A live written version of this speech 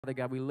Father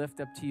God, we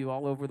lift up to you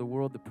all over the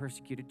world the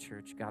persecuted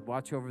church. God,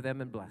 watch over them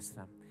and bless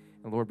them.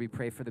 And Lord, we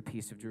pray for the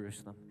peace of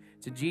Jerusalem.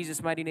 It's in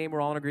Jesus' mighty name we're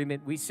all in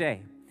agreement. We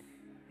say,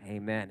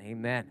 amen,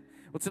 amen.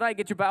 Well, tonight,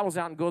 get your Bibles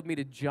out and go with me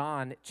to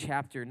John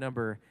chapter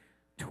number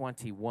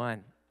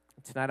 21.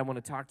 Tonight, I want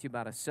to talk to you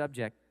about a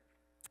subject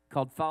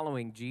called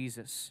following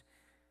Jesus.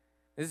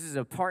 This is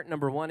a part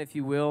number one, if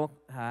you will.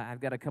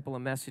 I've got a couple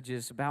of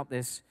messages about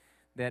this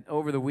that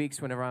over the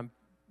weeks, whenever I'm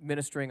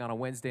ministering on a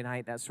Wednesday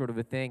night, that sort of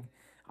a thing,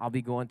 I'll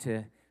be going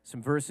to some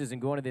verses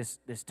and going to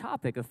this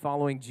topic of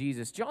following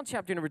Jesus. John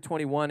chapter number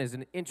 21 is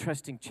an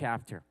interesting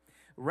chapter.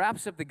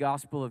 Wraps up the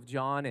Gospel of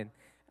John, and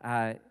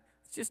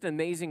it's just an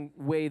amazing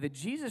way that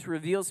Jesus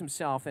reveals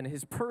himself and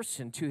his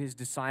person to his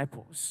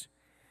disciples.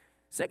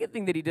 Second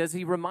thing that he does,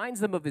 he reminds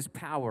them of his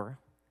power,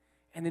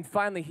 and then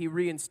finally he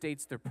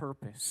reinstates their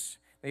purpose.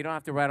 Now, you don't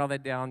have to write all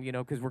that down,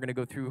 because we're going to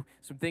go through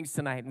some things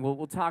tonight, and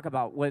we'll talk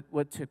about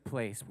what took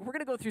place. But we're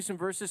going to go through some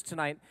verses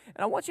tonight,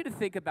 and I want you to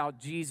think about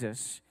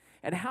Jesus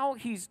and how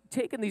he's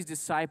taken these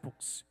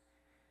disciples.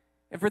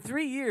 And for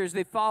 3 years,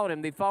 they followed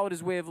him. They followed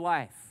his way of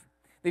life.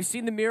 They've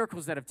seen the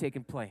miracles that have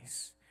taken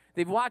place.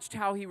 They've watched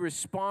how he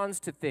responds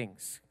to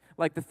things,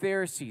 like the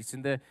Pharisees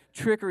and the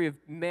trickery of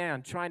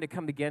man trying to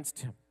come against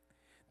him.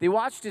 They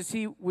watched as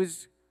he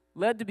was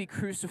led to be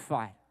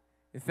crucified.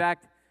 In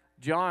fact,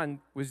 John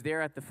was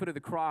there at the foot of the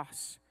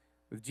cross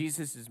with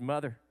Jesus'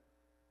 mother.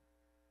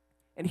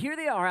 And here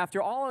they are,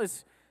 after all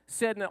is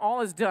said and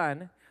all is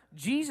done,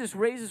 Jesus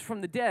raises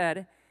from the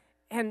dead.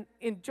 And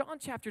in John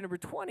chapter number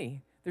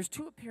 20, there's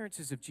two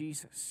appearances of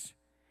Jesus.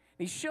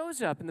 He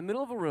shows up in the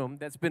middle of a room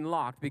that's been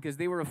locked because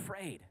they were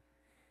afraid.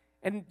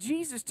 And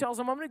Jesus tells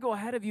them, I'm going to go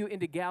ahead of you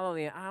into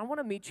Galilee. I want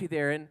to meet you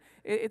there. And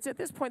it's at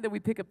this point that we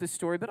pick up this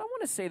story. But I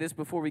want to say this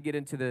before we get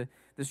into the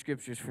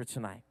scriptures for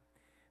tonight.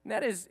 And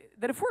that is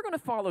that if we're going to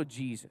follow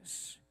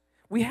Jesus,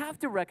 we have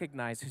to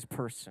recognize his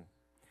person.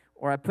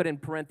 Or I put in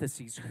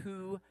parentheses,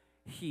 who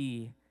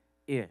he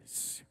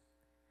is.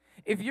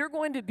 If you're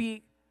going to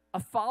be a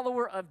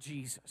follower of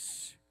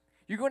Jesus,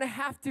 you're going to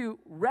have to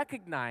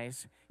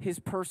recognize his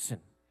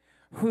person,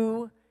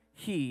 who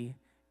he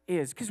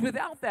is. Because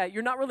without that,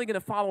 you're not really going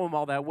to follow him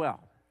all that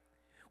well.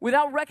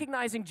 Without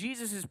recognizing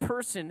Jesus'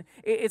 person,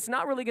 it's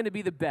not really going to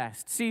be the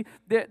best. See,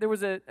 there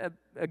was a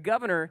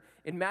governor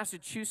in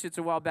Massachusetts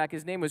a while back.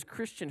 His name was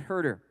Christian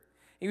Herter.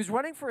 He was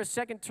running for a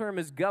second term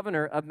as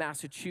governor of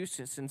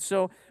Massachusetts. And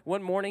so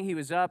one morning he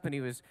was up and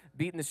he was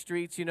beating the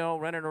streets,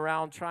 running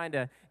around trying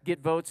to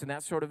get votes and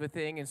that sort of a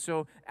thing. And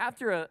so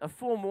after a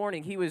full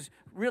morning, he was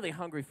really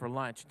hungry for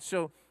lunch. And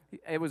so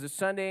it was a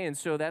Sunday, and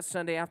so that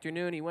Sunday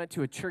afternoon, he went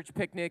to a church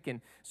picnic,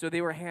 and so they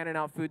were handing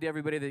out food to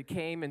everybody that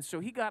came. And so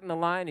he got in the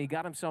line, and he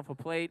got himself a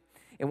plate.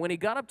 And when he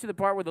got up to the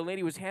part where the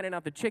lady was handing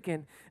out the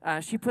chicken,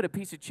 she put a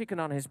piece of chicken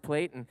on his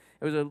plate, and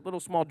it was a little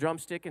small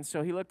drumstick. And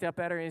so he looked up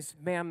at her, and he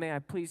said, ma'am, may I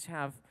please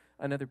have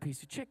another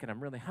piece of chicken? I'm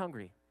really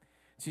hungry.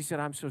 She said,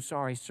 I'm so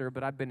sorry, sir,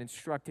 but I've been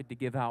instructed to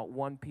give out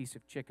one piece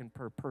of chicken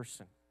per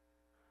person.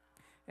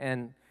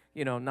 And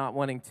not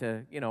wanting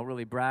to,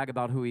 really brag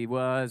about who he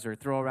was or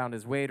throw around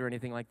his weight or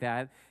anything like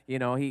that,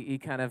 he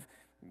kind of,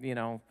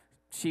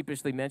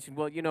 sheepishly mentioned,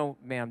 well,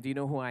 ma'am, do you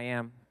know who I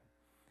am?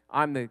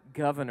 I'm the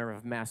governor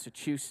of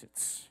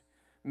Massachusetts.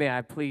 May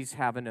I please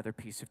have another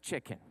piece of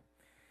chicken?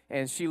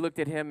 And she looked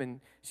at him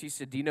and she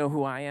said, do you know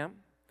who I am?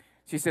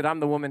 She said, I'm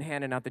the woman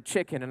handing out the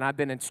chicken, and I've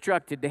been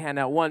instructed to hand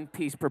out one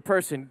piece per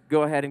person.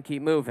 Go ahead and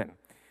keep moving.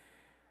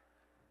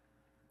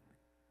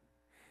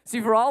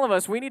 See, for all of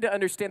us, we need to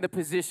understand the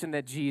position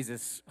that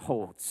Jesus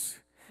holds.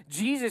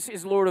 Jesus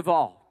is Lord of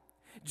all.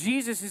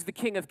 Jesus is the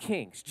King of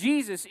kings.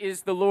 Jesus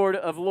is the Lord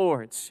of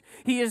lords.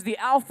 He is the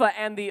Alpha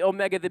and the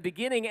Omega, the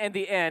beginning and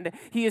the end.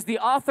 He is the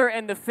author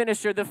and the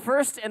finisher, the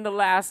first and the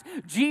last.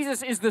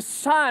 Jesus is the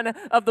Son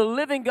of the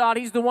living God.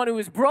 He's the one who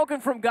is broken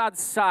from God's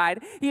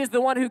side. He is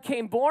the one who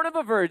came born of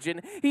a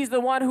virgin. He's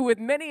the one who, with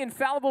many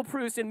infallible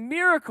proofs and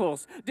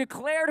miracles,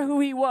 declared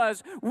who he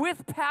was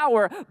with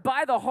power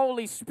by the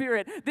Holy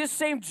Spirit. This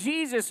same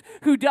Jesus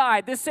who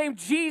died, this same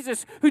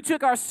Jesus who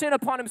took our sin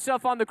upon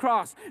himself on the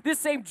cross, this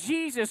same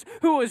Jesus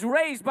who was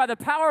raised by the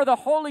power of the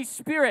Holy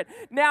Spirit,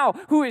 now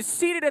who is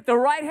seated at the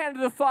right hand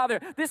of the Father,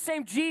 this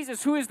same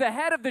Jesus who is the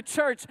head of the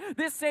church,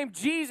 this same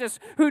Jesus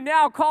who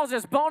now calls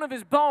us bone of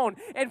his bone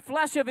and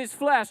flesh of his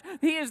flesh.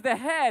 He is the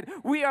head,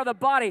 we are the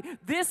body.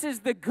 This is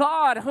the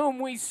God whom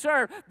we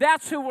serve.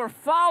 That's who we're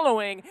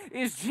following,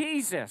 is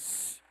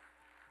Jesus.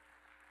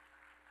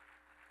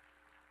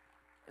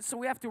 So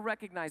we have to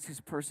recognize his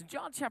person.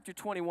 John chapter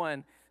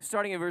 21,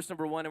 starting in verse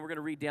number 1, and we're going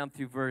to read down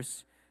through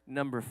verse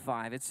number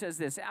 5. It says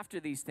this, after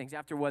these things,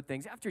 after what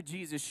things? After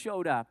Jesus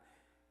showed up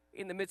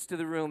in the midst of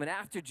the room, and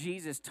after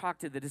Jesus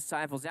talked to the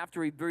disciples,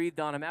 after he breathed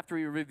on them, after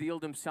he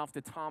revealed himself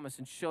to Thomas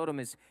and showed him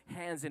his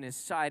hands and his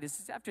side, it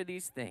says, after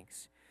these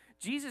things,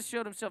 Jesus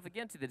showed himself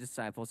again to the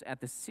disciples at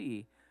the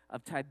Sea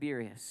of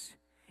Tiberias.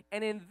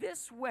 And in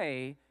this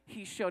way,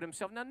 he showed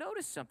himself. Now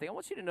notice something. I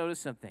want you to notice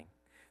something.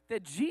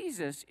 That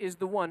Jesus is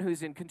the one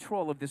who's in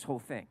control of this whole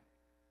thing.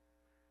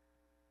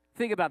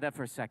 Think about that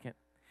for a second.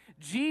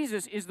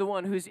 Jesus is the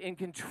one who's in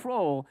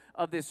control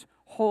of this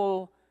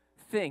whole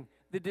thing.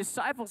 The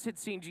disciples had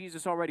seen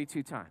Jesus already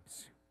 2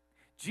 times.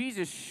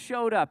 Jesus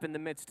showed up in the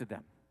midst of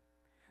them.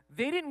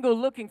 They didn't go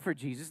looking for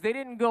Jesus. They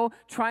didn't go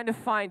trying to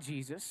find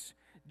Jesus.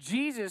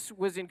 Jesus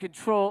was in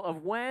control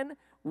of when,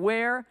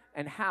 where,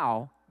 and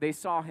how they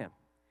saw him.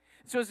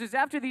 So it says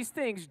after these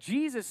things,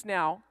 Jesus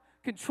now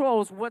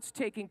controls what's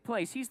taking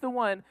place. He's the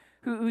one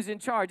who's in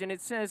charge. And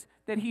it says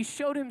that he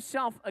showed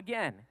himself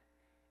again.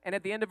 And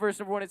at the end of verse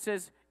number 1, it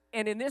says,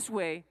 and in this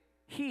way,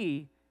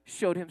 he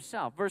showed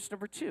himself. Verse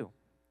number 2,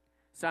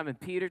 Simon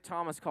Peter,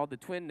 Thomas called the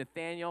twin,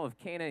 Nathanael of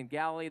Cana in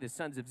Galilee, the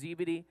sons of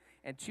Zebedee,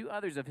 and 2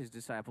 others of his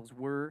disciples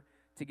were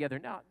together.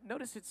 Now,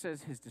 notice it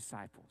says his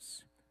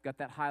disciples. Got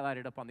that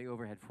highlighted up on the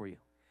overhead for you.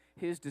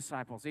 His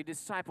disciples. A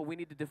disciple, we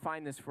need to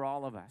define this for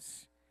all of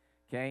us.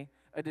 Okay?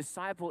 A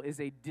disciple is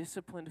a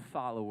disciplined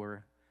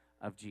follower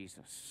of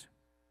Jesus.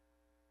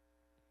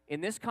 In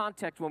this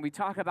context, when we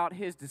talk about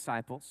his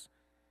disciples,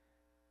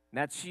 and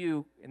that's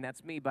you, and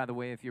that's me, by the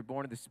way, if you're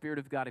born of the Spirit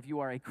of God, if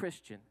you are a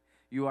Christian,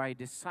 you are a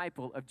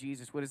disciple of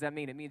Jesus. What does that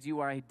mean? It means you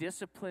are a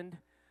disciplined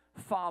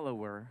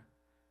follower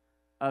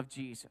of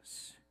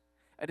Jesus.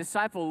 A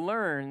disciple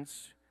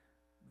learns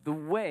the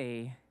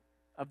way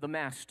of the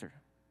master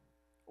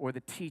or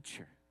the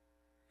teacher.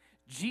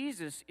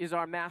 Jesus is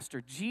our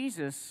master.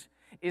 Jesus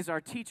is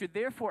our teacher.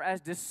 Therefore, as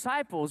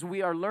disciples,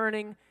 we are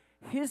learning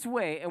his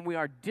way and we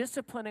are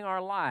disciplining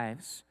our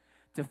lives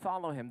to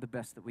follow him the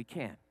best that we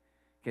can.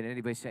 Can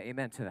anybody say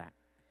amen to that?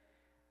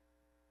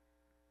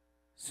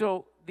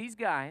 So these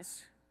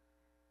guys,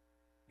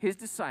 his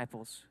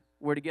disciples,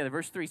 were together.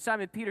 Verse 3,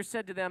 Simon Peter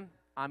said to them,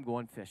 I'm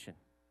going fishing.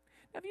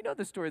 Now, if you know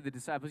the story of the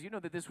disciples, you know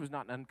that this was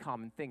not an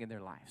uncommon thing in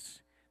their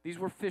lives. These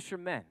were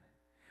fishermen.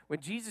 When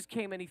Jesus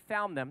came and he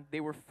found them, they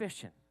were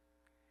fishing.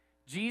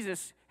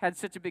 Jesus had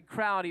such a big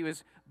crowd. He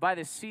was by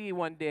the sea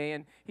one day,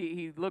 and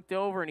he looked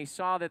over, and he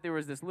saw that there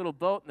was this little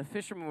boat, and the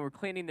fishermen were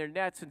cleaning their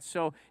nets, and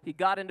so he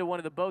got into one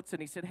of the boats,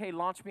 and he said, hey,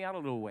 launch me out a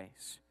little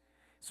ways.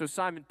 So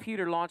Simon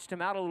Peter launched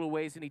him out a little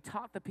ways, and he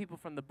taught the people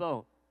from the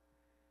boat.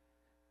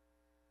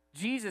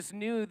 Jesus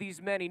knew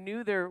these men. He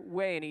knew their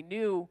way, and he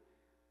knew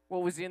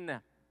what was in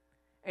them.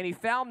 And he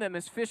found them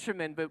as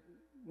fishermen, but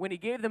when he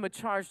gave them a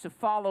charge to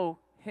follow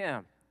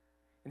him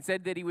and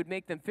said that he would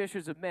make them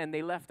fishers of men,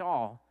 they left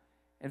all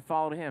and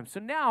followed him. So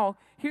now,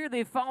 here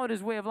they've followed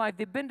his way of life.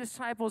 They've been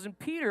disciples. And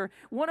Peter,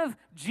 one of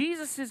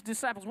Jesus'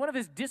 disciples, one of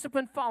his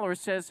disciplined followers,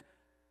 says,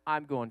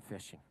 I'm going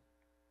fishing.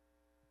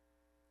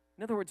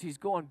 In other words, he's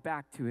going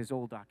back to his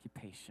old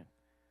occupation.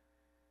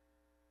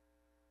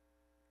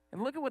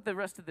 And look at what the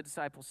rest of the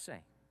disciples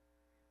say.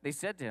 They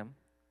said to him,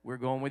 we're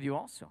going with you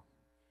also.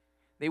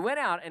 They went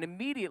out and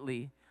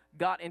immediately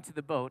got into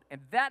the boat,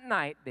 and that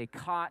night they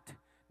caught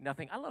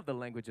nothing. I love the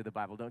language of the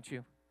Bible, don't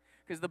you?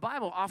 Because the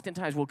Bible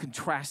oftentimes will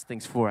contrast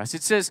things for us.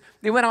 It says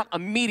they went out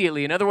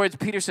immediately. In other words,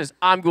 Peter says,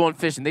 I'm going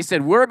fishing. They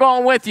said, we're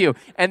going with you.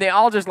 And they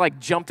all just like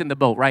jumped in the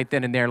boat right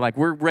then and there, like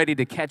we're ready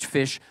to catch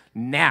fish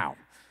now.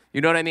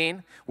 You know what I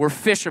mean? We're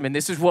fishermen.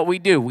 This is what we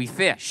do. We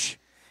fish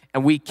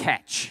and we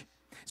catch.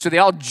 So they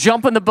all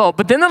jump in the boat.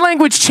 But then the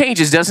language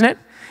changes, doesn't it?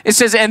 It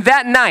says, and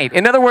that night,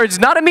 in other words,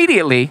 not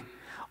immediately,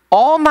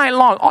 all night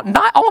long.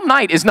 All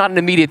night is not an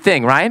immediate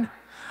thing, right?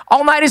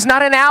 All night is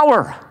not an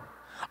hour.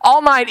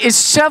 All night is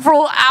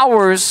several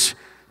hours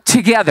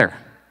together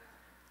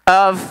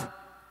of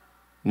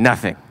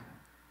nothing.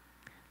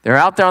 They're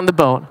out there on the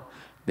boat.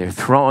 They're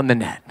throwing the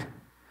net.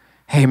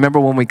 Hey, remember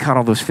when we caught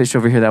all those fish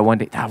over here that one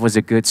day? That was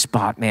a good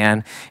spot,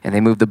 man. And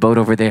they moved the boat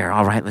over there.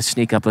 All right, let's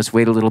sneak up. Let's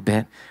wait a little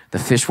bit. The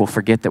fish will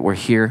forget that we're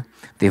here.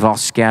 They've all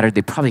scattered.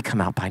 They probably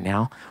come out by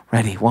now.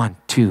 Ready, 1,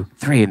 2,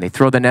 3. And they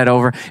throw the net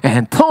over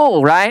and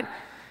pull, right?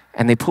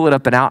 And they pull it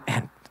up and out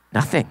and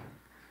nothing.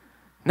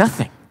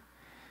 Nothing.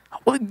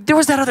 Well, there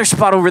was that other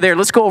spot over there.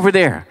 Let's go over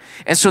there.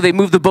 And so they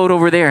move the boat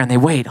over there and they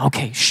wait.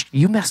 Okay,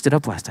 you messed it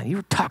up last time. You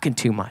were talking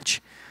too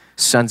much.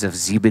 Sons of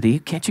Zebedee,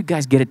 can't you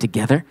guys get it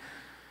together?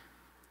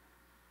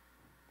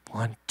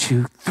 1,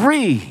 2,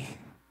 3.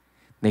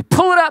 They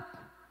pull it up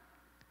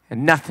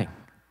and nothing.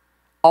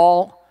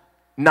 All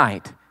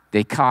night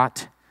they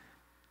caught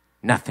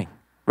nothing.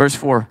 Verse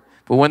 4,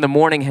 but when the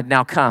morning had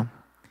now come,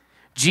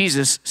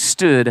 Jesus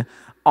stood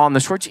on the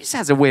shore. Jesus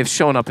has a way of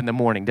showing up in the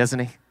morning, doesn't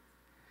he?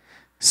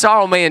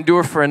 Sorrow may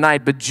endure for a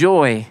night, but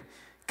joy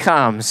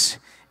comes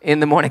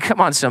in the morning.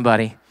 Come on,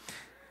 somebody.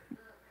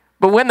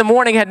 But when the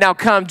morning had now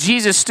come,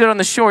 Jesus stood on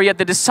the shore, yet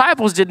the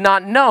disciples did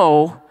not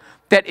know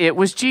that it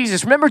was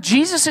Jesus. Remember,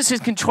 Jesus is in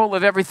control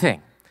of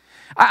everything.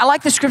 I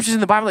like the scriptures in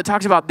the Bible that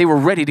talks about they were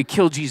ready to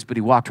kill Jesus, but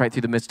he walked right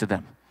through the midst of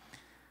them.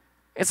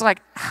 It's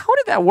like, how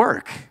did that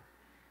work?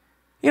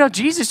 You know,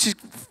 Jesus just,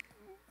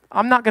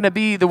 I'm not going to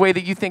be the way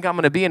that you think I'm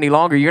going to be any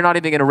longer. You're not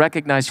even going to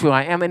recognize who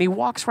I am. And he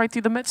walks right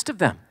through the midst of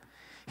them.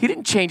 He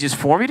didn't change his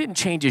form. He didn't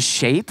change his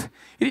shape.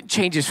 He didn't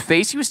change his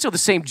face. He was still the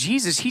same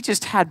Jesus. He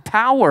just had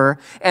power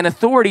and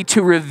authority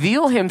to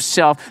reveal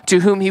himself to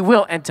whom he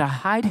will and to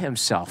hide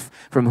himself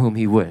from whom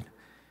he would.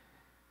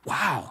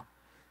 Wow.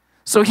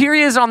 So here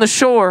he is on the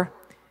shore,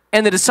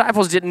 and the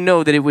disciples didn't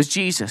know that it was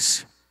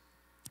Jesus.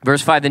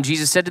 Verse 5, then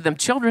Jesus said to them,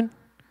 children,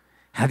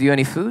 have you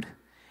any food?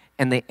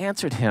 And they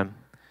answered him,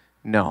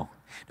 No.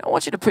 Now, I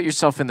want you to put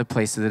yourself in the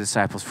place of the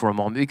disciples for a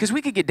moment, because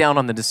we could get down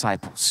on the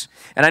disciples.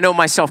 And I know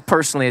myself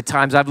personally, at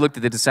times I've looked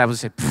at the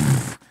disciples and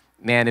said,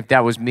 man, if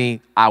that was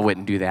me, I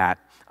wouldn't do that.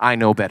 I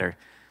know better.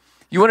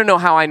 You want to know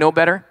how I know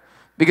better?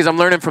 Because I'm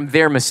learning from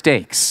their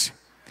mistakes,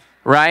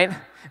 right?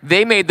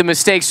 They made the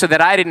mistakes so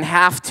that I didn't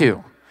have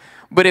to.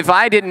 But if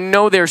I didn't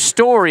know their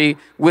story,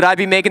 would I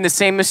be making the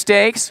same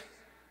mistakes?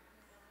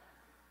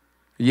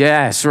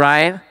 Yes,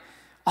 right?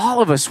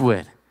 All of us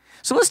would.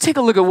 So let's take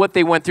a look at what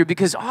they went through,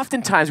 because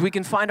oftentimes we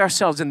can find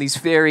ourselves in these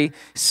very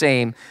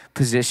same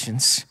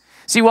positions.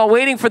 See, while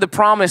waiting for the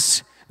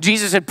promise,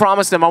 Jesus had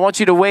promised them, I want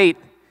you to wait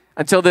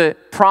until the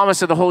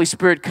promise of the Holy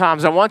Spirit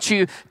comes. I want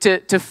you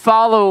to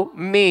follow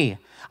me.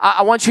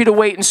 I want you to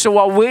wait. And so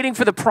while waiting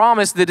for the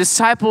promise, the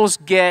disciples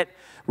get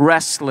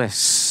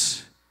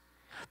restless.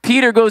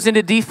 Peter goes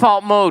into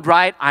default mode,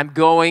 right? I'm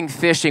going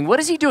fishing. What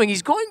is he doing?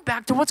 He's going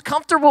back to what's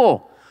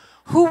comfortable.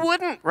 Who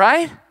wouldn't,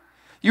 right?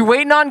 You're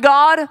waiting on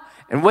God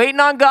and waiting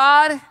on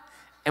God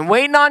and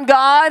waiting on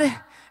God.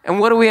 And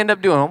what do we end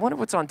up doing? I wonder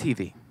what's on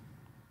TV.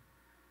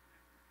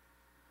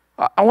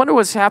 I wonder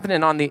what's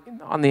happening on the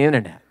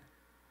internet.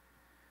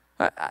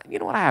 You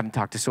know what? I haven't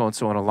talked to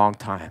so-and-so in a long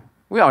time.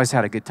 We always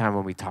had a good time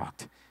when we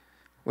talked.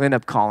 We end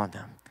up calling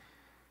them.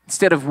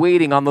 Instead of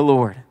waiting on the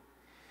Lord,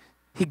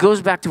 he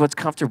goes back to what's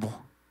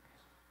comfortable.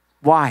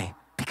 Why?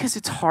 Because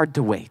it's hard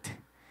to wait.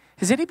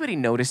 Has anybody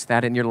noticed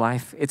that in your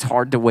life? It's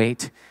hard to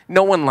wait.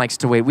 No one likes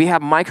to wait. We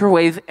have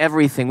microwave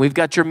everything. We've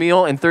got your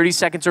meal in 30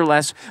 seconds or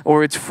less,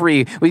 or it's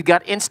free. We've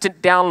got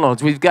instant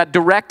downloads. We've got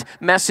direct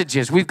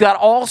messages. We've got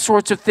all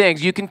sorts of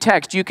things. You can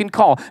text, you can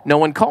call. No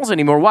one calls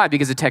anymore. Why?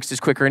 Because the text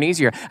is quicker and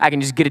easier. I can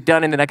just get it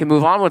done and then I can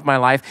move on with my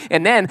life.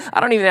 And then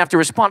I don't even have to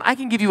respond. I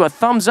can give you a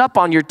thumbs up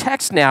on your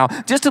text now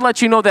just to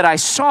let you know that I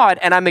saw it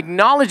and I'm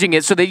acknowledging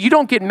it so that you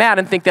don't get mad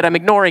and think that I'm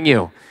ignoring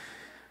you.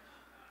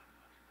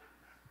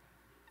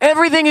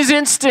 Everything is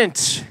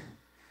instant.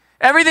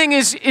 Everything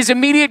is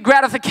immediate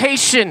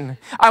gratification.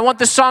 I want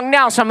the song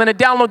now, so I'm going to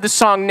download the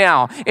song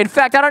now. In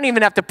fact, I don't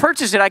even have to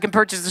purchase it. I can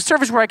purchase the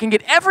service where I can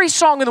get every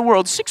song in the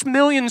world, 6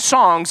 million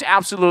songs,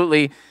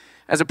 absolutely,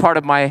 as a part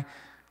of my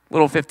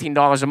little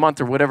 $15 a month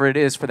or whatever it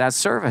is for that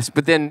service.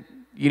 But then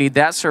you need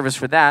that service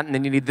for that, and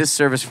then you need this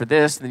service for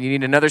this, and then you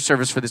need another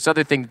service for this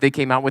other thing that they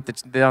came out with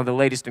that's the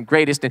latest and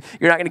greatest, and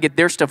you're not going to get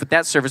their stuff with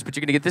that service, but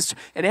you're going to get this,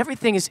 and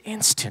everything is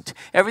instant.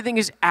 Everything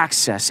is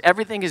access.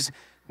 Everything is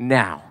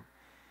now.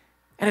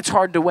 And it's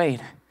hard to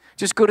wait.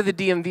 Just go to the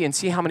DMV and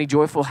see how many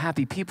joyful,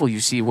 happy people you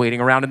see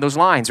waiting around in those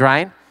lines,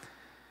 right?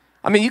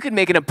 I mean, you could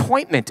make an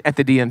appointment at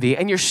the DMV,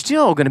 and you're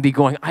still going to be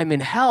going, I'm in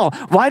hell.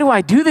 Why do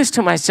I do this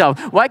to myself?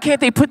 Why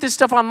can't they put this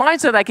stuff online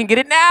so that I can get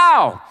it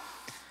now?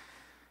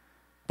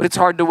 But it's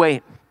hard to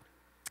wait.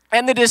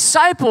 And the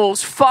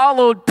disciples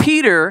followed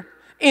Peter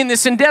in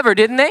this endeavor,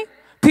 didn't they?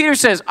 Peter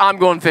says, I'm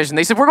going fishing.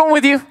 They said, we're going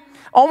with you.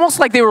 Almost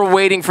like they were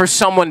waiting for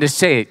someone to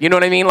say it. You know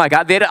what I mean? Like,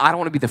 I don't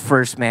want to be the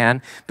first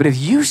man, but if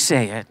you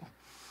say it,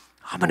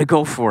 I'm going to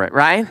go for it,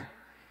 right?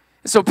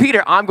 So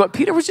Peter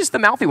was just the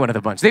mouthy one of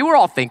the bunch. They were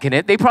all thinking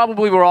it. They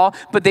probably were all,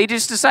 but they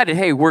just decided,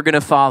 hey, we're going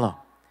to follow.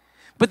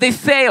 But they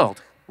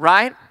failed,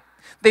 right?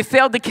 They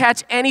failed to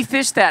catch any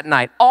fish that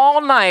night.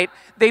 All night,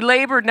 they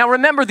labored. Now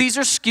remember, these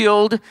are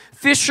skilled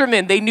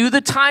fishermen. They knew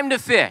the time to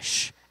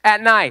fish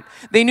at night.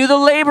 They knew the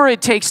labor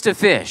it takes to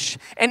fish.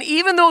 And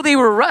even though they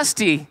were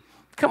rusty,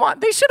 come on,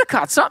 they should have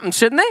caught something,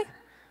 shouldn't they?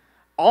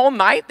 All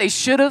night, they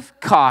should have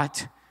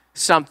caught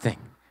something.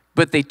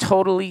 But they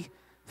totally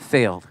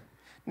failed.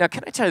 Now,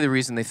 can I tell you the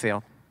reason they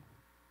failed?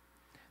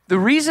 The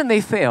reason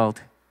they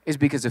failed is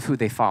because of who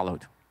they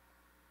followed.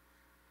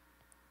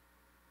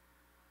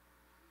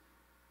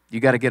 You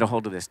got to get a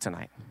hold of this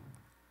tonight.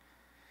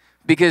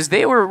 Because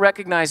they were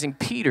recognizing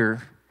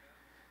Peter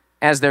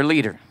as their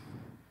leader.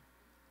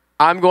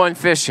 I'm going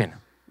fishing.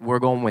 We're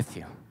going with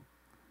you.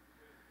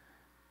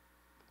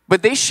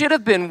 But they should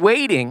have been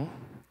waiting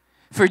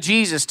for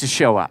Jesus to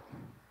show up.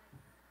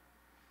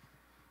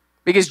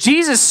 Because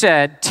Jesus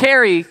said,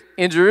 tarry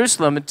in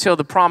Jerusalem until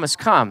the promise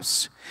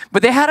comes.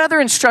 But they had other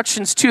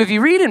instructions too. If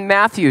you read in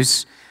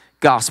Matthew's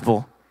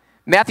gospel,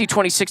 Matthew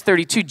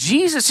 26:32,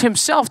 Jesus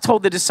himself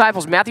told the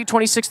disciples, Matthew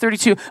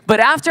 26:32, but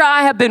after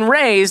I have been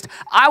raised,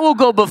 I will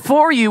go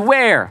before you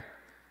where?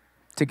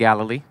 To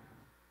Galilee.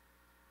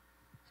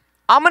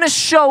 I'm going to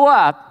show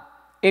up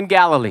in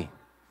Galilee,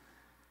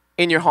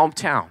 in your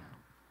hometown.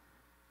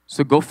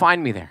 So go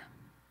find me there.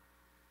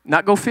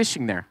 Not go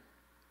fishing there.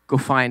 Go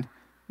find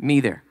me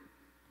there.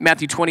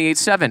 Matthew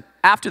 28:7,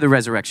 after the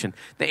resurrection,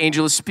 the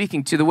angel is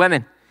speaking to the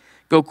women.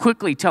 Go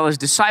quickly, tell his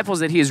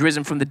disciples that he is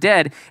risen from the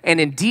dead, and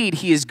indeed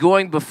he is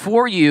going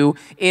before you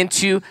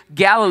into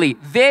Galilee.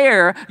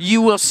 There you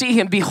will see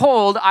him.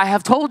 Behold, I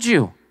have told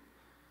you.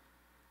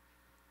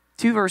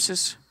 2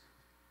 verses,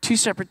 2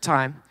 separate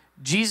times.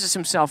 Jesus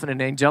himself and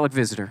an angelic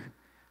visitor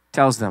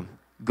tells them,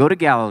 go to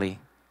Galilee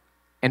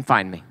and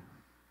find me.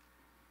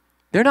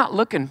 They're not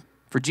looking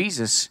for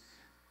Jesus.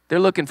 They're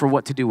looking for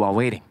what to do while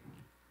waiting.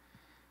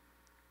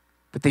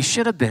 But they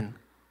should have been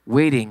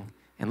waiting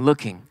and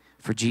looking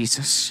for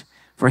Jesus,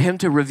 for him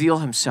to reveal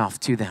himself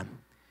to them.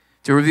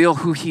 to reveal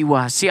who he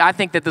was. See, I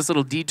think that this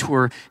little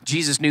detour,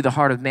 Jesus knew the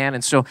heart of man,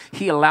 and so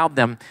he allowed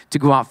them to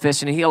go out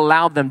fishing, and he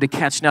allowed them to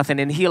catch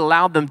nothing, and he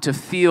allowed them to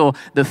feel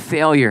the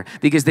failure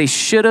because they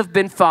should have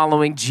been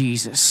following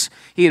Jesus.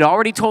 He had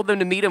already told them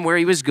to meet him where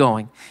he was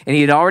going, and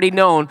he had already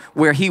known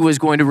where he was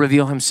going to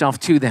reveal himself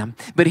to them.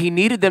 But he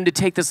needed them to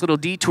take this little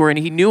detour, and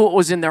he knew what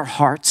was in their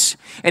hearts,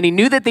 and he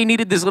knew that they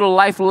needed this little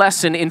life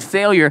lesson in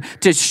failure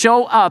to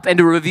show up and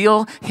to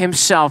reveal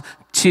himself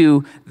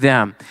to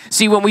them.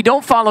 See, when we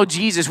don't follow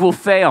Jesus, we'll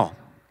fail.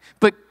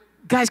 But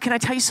guys, can I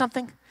tell you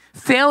something?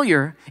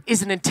 Failure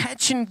is an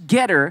attention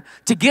getter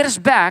to get us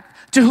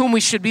back to whom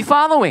we should be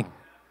following.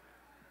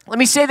 Let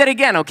me say that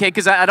again, okay?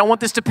 Because I don't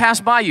want this to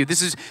pass by you.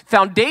 This is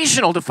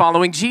foundational to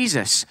following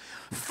Jesus.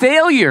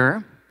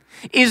 Failure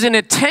is an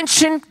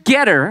attention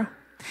getter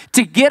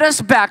to get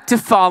us back to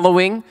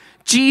following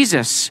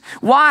Jesus.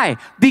 Why?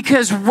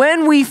 Because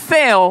when we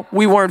fail,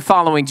 we weren't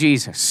following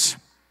Jesus.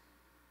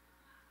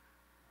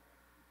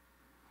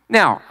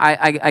 Now,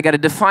 I got to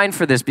define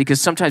for this because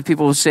sometimes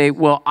people will say,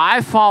 well,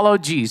 I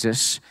followed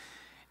Jesus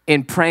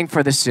in praying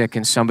for the sick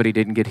and somebody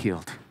didn't get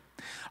healed.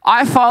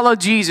 I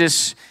followed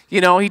Jesus, he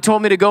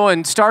told me to go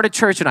and start a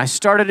church, and I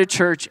started a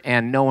church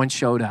and no one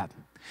showed up.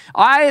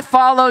 I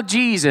followed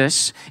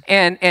Jesus,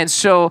 and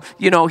so,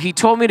 he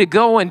told me to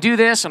go and do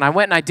this, and I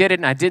went and I did it,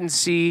 and I didn't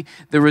see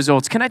the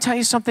results. Can I tell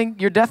you something?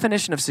 Your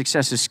definition of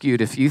success is skewed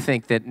if you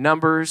think that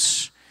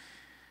numbers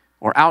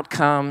or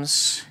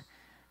outcomes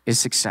is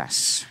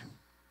success.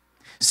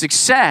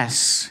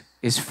 Success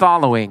is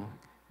following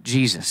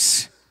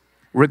Jesus,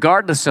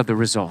 regardless of the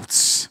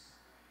results.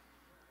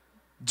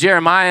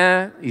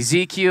 Jeremiah,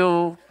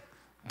 Ezekiel,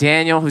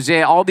 Daniel,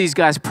 Hosea, all these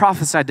guys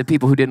prophesied to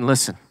people who didn't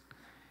listen.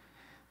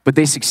 But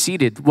they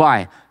succeeded.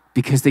 Why?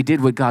 Because they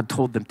did what God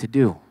told them to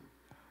do.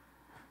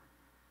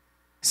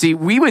 See,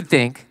 we would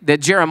think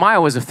that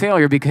Jeremiah was a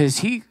failure because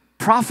he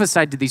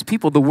prophesied to these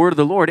people the word of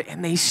the Lord,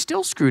 and they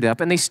still screwed up,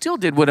 and they still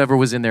did whatever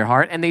was in their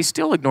heart, and they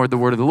still ignored the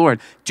word of the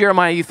Lord.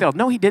 Jeremiah, you failed.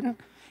 No, he didn't.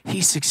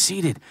 He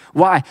succeeded.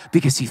 Why?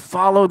 Because he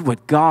followed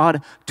what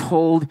God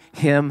told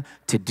him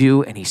to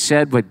do, and he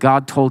said what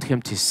God told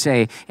him to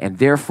say, and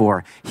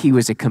therefore he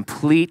was a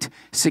complete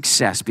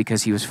success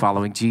because he was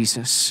following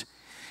Jesus.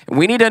 And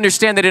we need to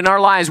understand that in our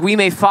lives, we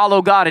may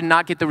follow God and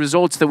not get the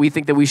results that we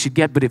think that we should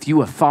get, but if you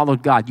have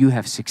followed God, you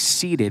have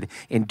succeeded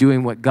in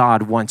doing what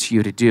God wants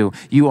you to do.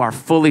 You are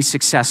fully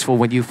successful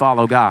when you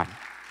follow God.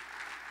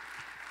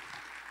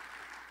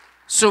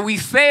 So we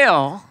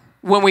fail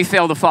when we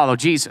fail to follow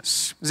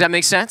Jesus. Does that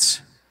make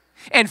sense?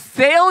 And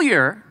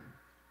failure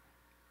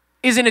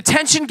is an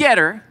attention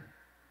getter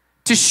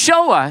to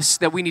show us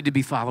that we need to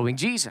be following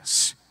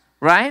Jesus,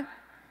 right?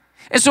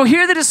 And so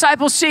here the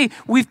disciples see,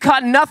 we've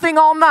caught nothing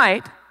all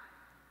night,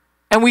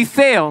 and we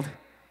failed,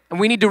 and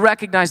we need to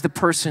recognize the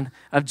person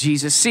of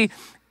Jesus. See,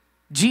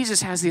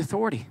 Jesus has the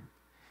authority.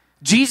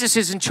 Jesus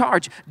is in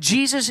charge.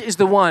 Jesus is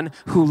the one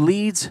who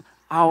leads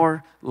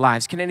our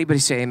lives. Can anybody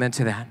say amen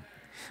to that?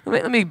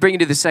 Let me bring you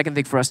to the second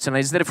thing for us tonight,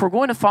 is that if we're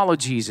going to follow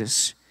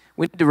Jesus,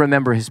 we need to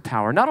remember his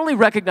power. Not only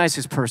recognize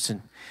his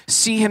person,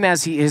 see him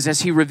as he is,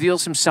 as he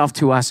reveals himself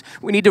to us.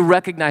 We need to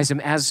recognize him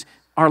as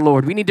our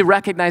Lord. We need to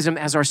recognize him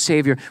as our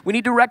Savior. We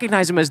need to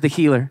recognize him as the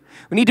healer.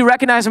 We need to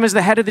recognize him as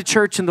the head of the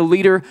church and the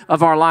leader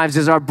of our lives,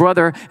 as our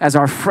brother, as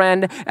our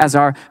friend, as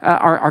our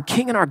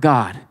King and our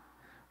God,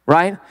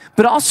 right?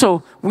 But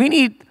also, we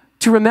need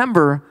to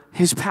remember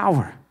his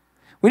power.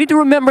 We need to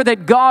remember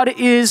that God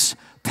is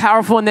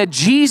powerful and that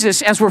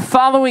Jesus, as we're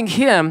following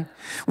him,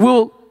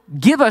 will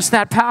give us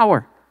that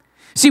power.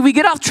 See, we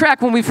get off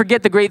track when we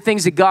forget the great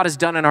things that God has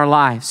done in our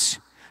lives.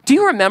 Do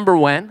you remember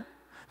when? Do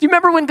you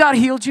remember when God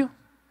healed you?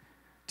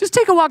 Just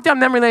take a walk down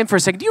memory lane for a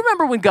second. Do you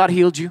remember when God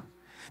healed you?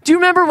 Do you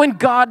remember when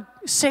God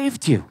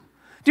saved you?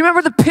 Do you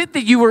remember the pit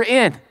that you were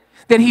in?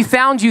 That he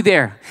found you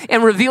there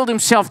and revealed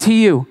himself to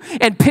you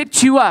and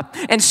picked you up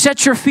and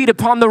set your feet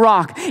upon the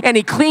rock, and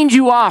he cleaned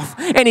you off,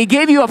 and he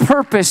gave you a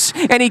purpose,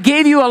 and he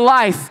gave you a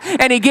life,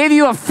 and he gave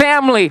you a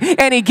family,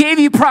 and he gave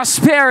you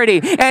prosperity,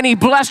 and he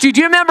blessed you.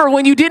 Do you remember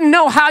when you didn't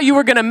know how you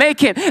were going to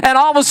make it, and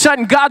all of a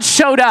sudden God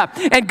showed up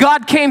and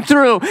God came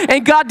through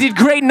and God did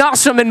great and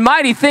awesome and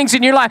mighty things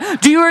in your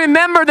life? Do you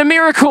remember the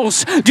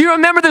miracles? Do you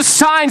remember the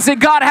signs that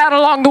God had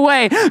along the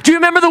way? Do you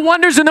remember the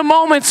wonders and the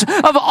moments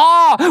of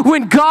awe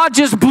when God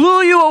just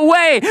blew you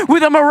away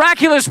with a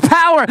miraculous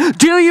power?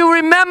 Do you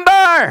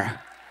remember?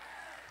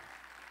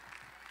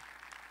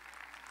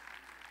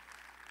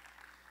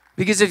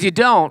 Because if you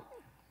don't,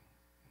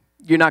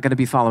 you're not going to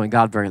be following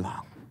God very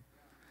long.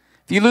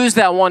 If you lose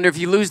that wonder, if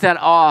you lose that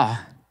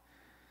awe,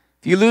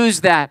 if you lose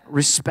that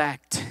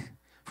respect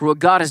for what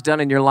God has done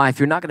in your life,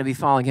 you're not going to be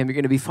following him. You're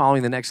going to be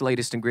following the next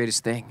latest and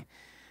greatest thing.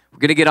 We're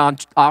going to get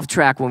off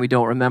track when we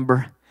don't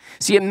remember.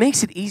 See, it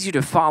makes it easier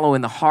to follow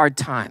in the hard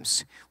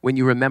times when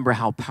you remember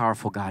how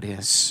powerful God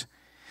is.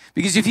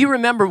 Because if you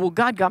remember, well,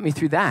 God got me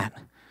through that,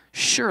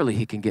 surely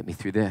he can get me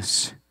through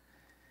this.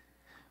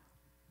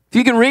 If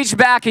you can reach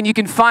back and you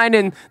can find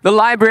in the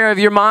library of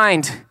your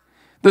mind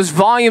those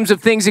volumes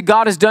of things that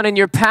God has done in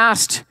your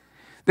past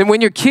Then when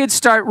your kids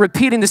start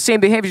repeating the same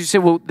behaviors, you say,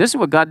 well, this is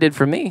what God did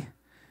for me.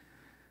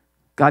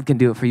 God can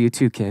do it for you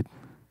too, kid.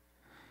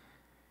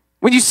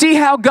 When you see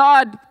how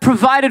God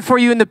provided for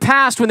you in the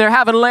past when they're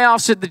having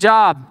layoffs at the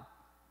job,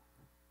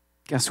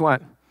 guess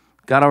what?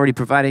 God already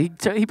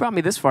provided. He brought me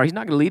this far. He's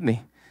not going to leave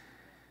me.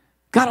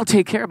 God will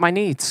take care of my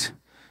needs.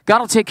 God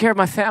will take care of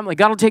my family.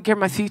 God will take care of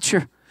my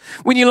future.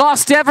 When you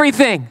lost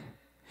everything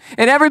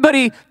and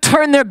everybody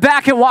turned their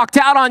back and walked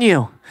out on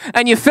you,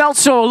 and you felt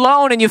so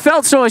alone and you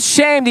felt so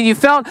ashamed and you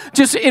felt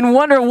just in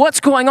wonder what's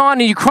going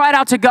on, and you cried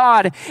out to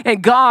God,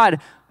 and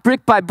God,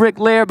 brick by brick,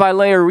 layer by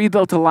layer,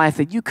 rebuilt a life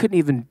that you couldn't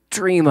even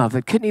dream of,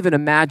 it couldn't even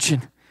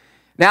imagine.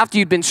 And after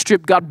you'd been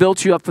stripped, God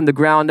built you up from the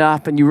ground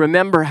up, and you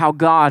remember how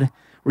God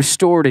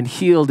restored and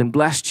healed and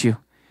blessed you.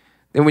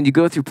 Then when you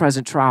go through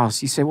present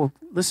trials, you say, well,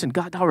 listen,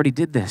 God already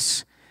did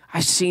this.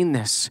 I've seen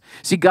this.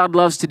 See, God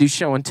loves to do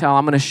show and tell.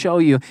 I'm going to show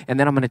you, and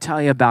then I'm going to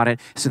tell you about it.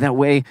 So that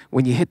way,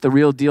 when you hit the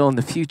real deal in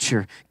the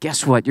future,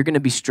 guess what? You're going to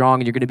be strong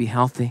and you're going to be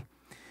healthy.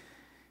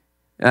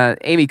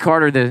 Amy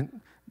Carter, the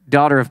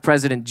daughter of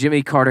President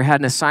Jimmy Carter, had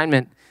an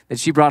assignment that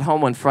she brought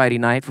home one Friday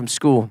night from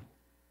school.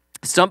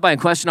 Stumped by a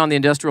question on the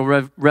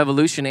Industrial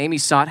Revolution, Amy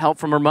sought help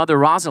from her mother,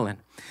 Rosalind,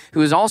 who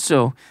was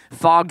also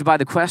fogged by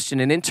the question,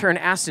 and in turn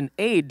asked an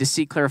aide to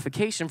seek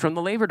clarification from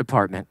the Labor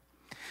Department.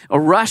 A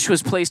rush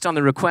was placed on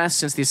the request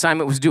since the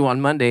assignment was due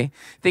on Monday.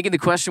 Thinking the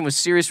question was a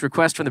serious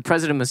request from the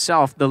president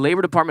himself, the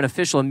Labor Department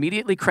official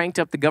immediately cranked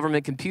up the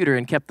government computer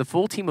and kept the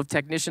full team of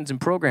technicians and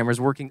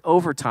programmers working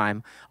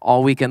overtime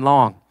all weekend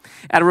long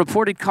at a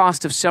reported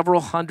cost of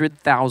several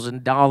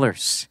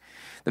 $100,000.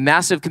 The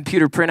massive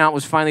computer printout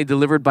was finally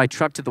delivered by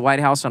truck to the White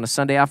House on a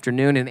Sunday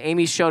afternoon, and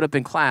Amy showed up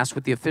in class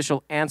with the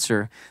official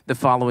answer the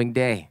following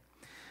day.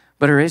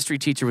 But her history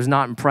teacher was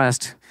not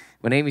impressed.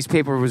 When Amy's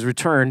paper was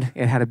returned,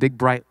 it had a big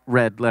bright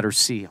red letter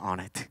C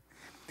on it.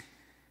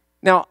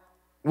 Now,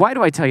 why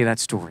do I tell you that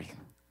story?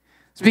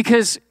 It's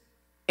because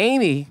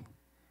Amy,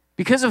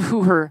 because of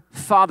who her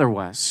father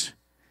was,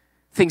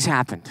 things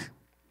happened.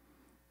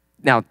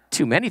 Now,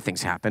 too many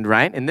things happened,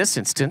 right, in this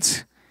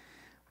instance,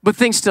 but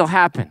things still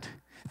happened.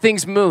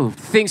 Things moved.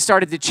 Things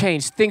started to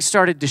change. Things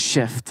started to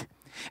shift.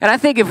 And I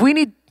think if we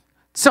need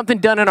something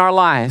done in our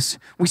lives,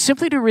 we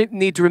simply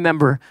need to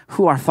remember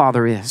who our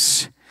Father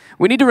is.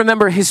 We need to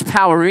remember his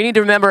power. We need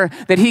to remember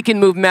that he can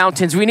move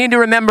mountains. We need to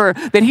remember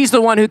that he's the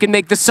one who can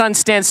make the sun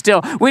stand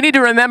still. We need to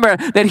remember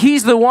that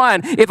he's the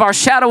one, if our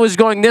shadow is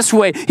going this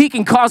way, he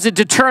can cause it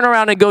to turn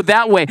around and go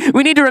that way.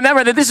 We need to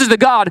remember that this is the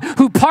God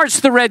who parts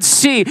the Red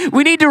Sea.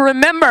 We need to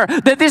remember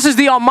that this is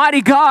the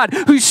Almighty God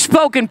who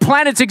spoke and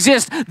planets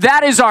exist.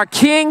 That is our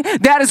King.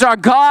 That is our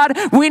God.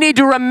 We need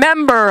to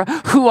remember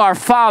who our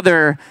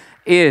Father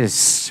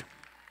is.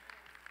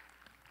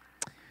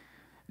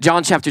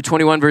 John chapter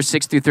 21, verse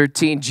 6 through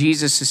 13,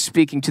 Jesus is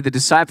speaking to the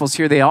disciples.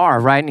 Here they are,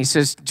 right? And he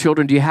says,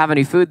 children, do you have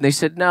any food? And they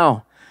said,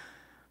 no.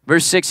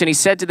 Verse 6, and he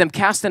said to them,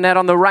 cast the net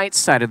on the right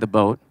side of the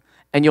boat,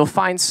 and you'll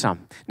find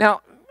some.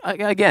 Now,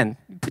 again,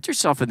 put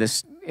yourself in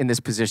this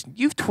position.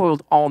 You've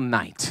toiled all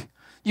night.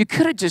 You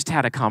could have just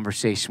had a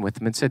conversation with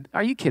them and said,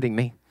 are you kidding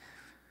me?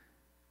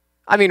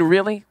 I mean,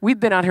 really? We've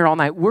been out here all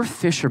night. We're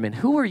fishermen.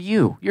 Who are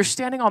you? You're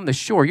standing on the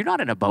shore. You're not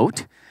in a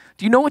boat.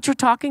 Do you know what you're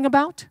talking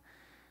about?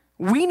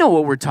 We know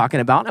what we're talking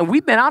about, and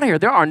we've been out here.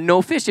 There are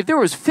no fish. If there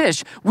was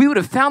fish, we would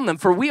have found them,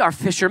 for we are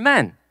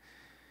fishermen.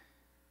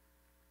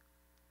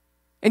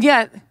 And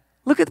yet,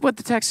 look at what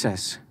the text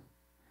says.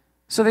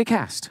 So they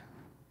cast.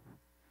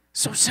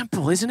 So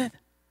simple, isn't it?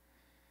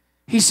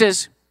 He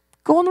says,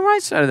 go on the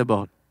right side of the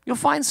boat. You'll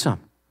find some.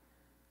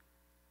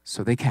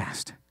 So they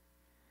cast.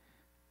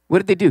 What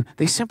did they do?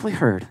 They simply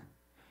heard,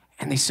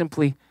 and they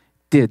simply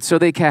did. So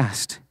they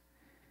cast.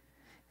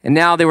 And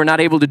now they were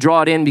not able to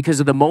draw it in because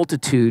of the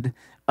multitude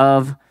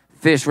of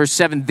fish. Verse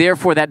 7,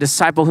 therefore that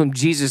disciple whom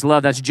Jesus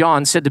loved, that's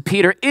John, said to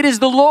Peter, it is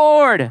the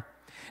Lord.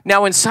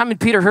 Now when Simon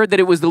Peter heard that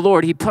it was the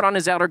Lord, he put on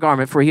his outer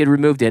garment, for he had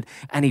removed it,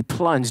 and he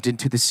plunged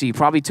into the sea.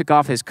 Probably took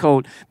off his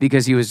coat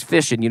because he was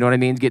fishing, you know what I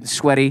mean, getting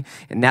sweaty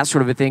and that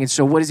sort of a thing. And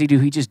so what does he do?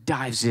 He just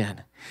dives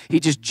in.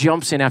 He just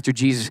jumps in after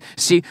Jesus.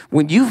 See,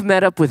 when you've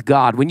met up with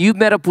God, when you've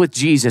met up with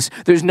Jesus,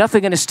 there's nothing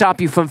going to stop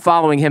you from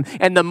following him.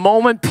 And the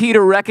moment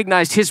Peter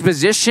recognized his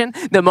position,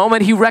 the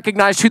moment he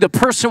recognized who the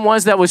person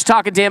was that was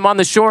talking to him on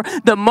the shore,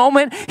 the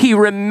moment he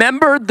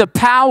remembered the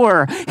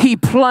power, he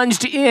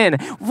plunged in.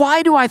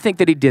 Why do I think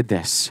that he did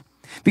this?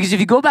 Because if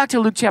you go back to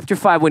Luke chapter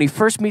 5, when he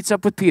first meets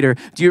up with Peter,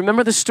 do you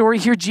remember the story?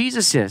 Here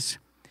Jesus is,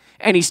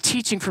 and he's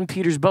teaching from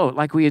Peter's boat,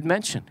 like we had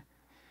mentioned.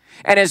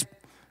 And as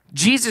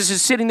Jesus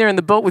is sitting there in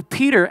the boat with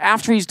Peter,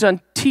 after he's done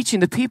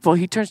teaching the people,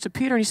 he turns to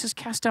Peter and he says,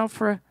 cast out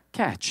for a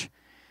catch.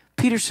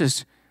 Peter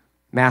says,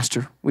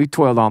 Master, we've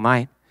toiled all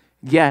night,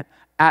 yet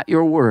at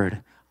your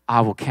word,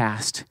 I will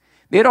cast.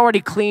 They had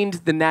already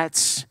cleaned the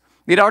nets.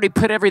 They'd already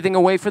put everything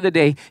away for the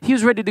day. He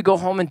was ready to go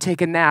home and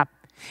take a nap.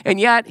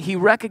 And yet he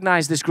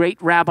recognized this great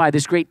rabbi,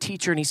 this great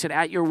teacher, and he said,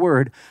 at your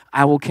word,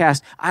 I will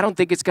cast. I don't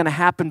think it's going to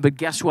happen, but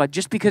guess what?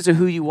 Just because of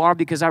who you are,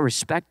 because I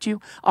respect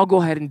you, I'll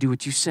go ahead and do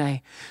what you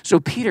say. So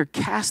Peter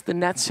cast the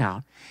nets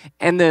out,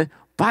 and the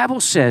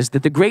Bible says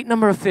that the great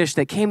number of fish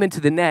that came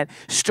into the net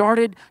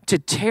started to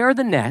tear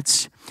the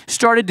nets,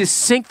 started to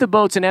sink the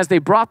boats, and as they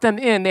brought them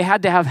in, they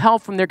had to have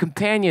help from their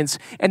companions,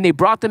 and they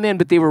brought them in,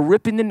 but they were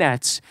ripping the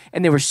nets,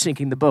 and they were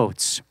sinking the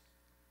boats.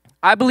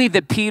 I believe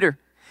that Peter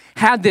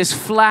had this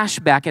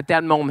flashback at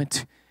that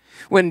moment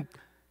when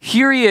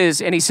here he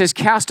is, and he says,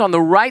 cast on the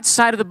right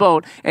side of the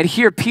boat. And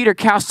here Peter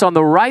casts on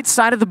the right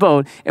side of the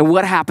boat. And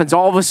what happens?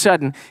 All of a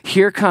sudden,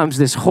 here comes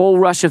this whole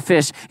rush of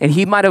fish. And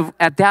he might have,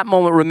 at that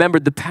moment,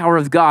 remembered the power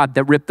of God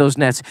that ripped those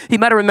nets. He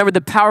might have remembered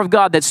the power of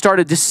God that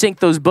started to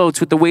sink those boats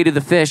with the weight of the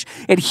fish.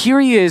 And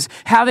here he is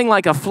having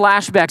like a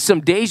flashback,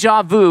 some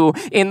deja vu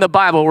in the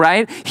Bible,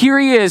 right? Here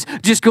he is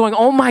just going,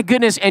 oh my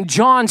goodness. And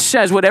John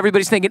says what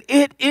everybody's thinking,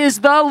 it is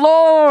the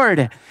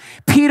Lord.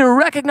 Peter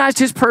recognized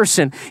his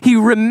person. He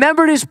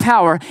remembered his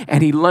power,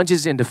 and he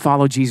lunges in to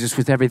follow Jesus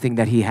with everything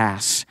that he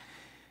has.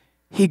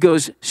 He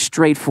goes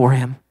straight for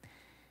him.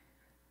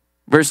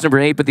 Verse number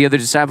 8, but the other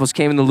disciples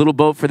came in the little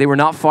boat, for they were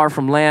not far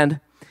from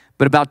land,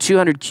 but about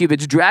 200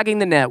 cubits, dragging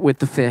the net with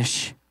the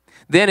fish.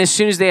 Then as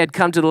soon as they had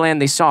come to the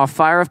land, they saw a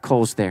fire of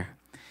coals there,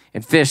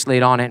 and fish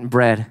laid on it and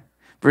bread.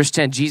 Verse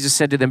 10, Jesus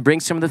said to them,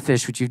 bring some of the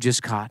fish which you've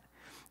just caught.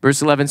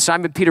 Verse 11,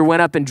 Simon Peter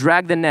went up and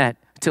dragged the net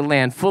to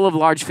land full of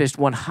large fish,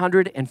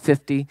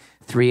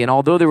 153. And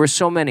although there were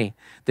so many,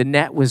 the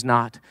net was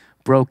not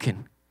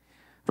broken.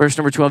 Verse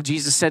number 12,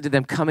 Jesus said to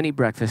them, come and eat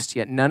breakfast.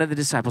 Yet none of the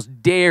disciples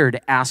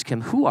dared ask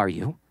him, who are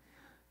you?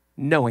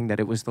 Knowing that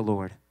it was the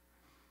Lord.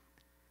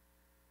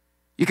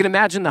 You can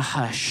imagine the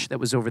hush that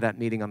was over that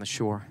meeting on the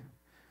shore.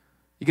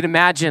 You can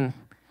imagine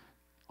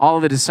all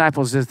of the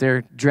disciples as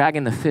they're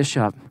dragging the fish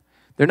up.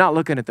 They're not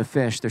looking at the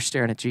fish, they're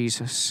staring at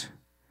Jesus.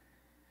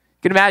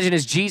 You can imagine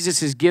as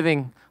Jesus is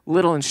giving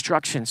little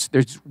instructions,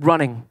 they're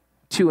running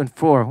to and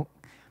fro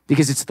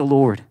because it's the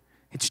Lord.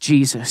 It's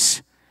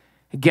Jesus.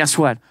 And guess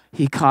what?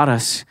 He caught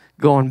us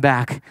going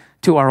back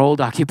to our old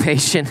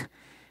occupation.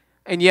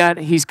 And yet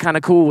he's kind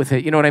of cool with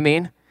it. You know what I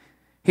mean?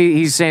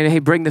 He's saying, hey,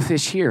 bring the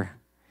fish here.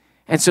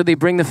 And so they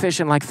bring the fish,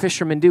 and like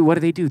fishermen do, what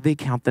do? They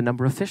count the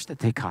number of fish that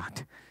they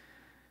caught.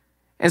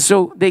 And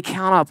so they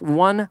count up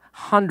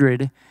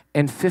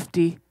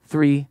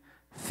 153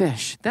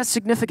 fish. That's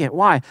significant.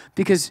 Why?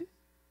 Because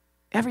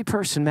every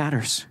person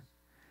matters.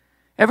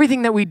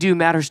 Everything that we do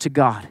matters to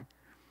God.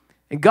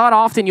 And God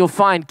often, you'll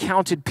find,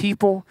 counted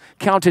people,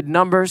 counted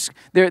numbers.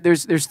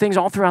 There's things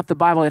all throughout the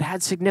Bible that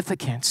had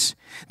significance.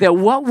 That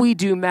what we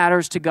do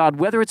matters to God,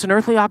 whether it's an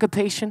earthly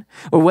occupation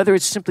or whether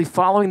it's simply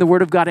following the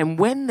Word of God. And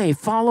when they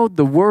followed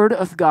the Word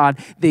of God,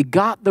 they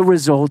got the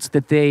results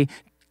that they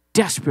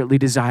desperately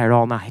desired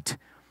all night.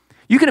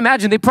 You can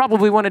imagine they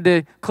probably wanted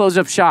to close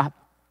up shop.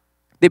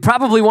 They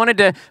probably wanted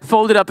to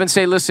fold it up and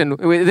say, listen,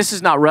 this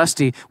is not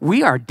rusty.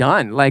 We are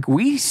done. Like,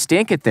 we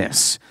stink at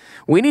this.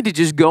 We need to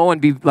just go and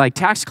be like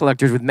tax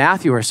collectors with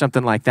Matthew or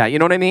something like that. You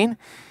know what I mean?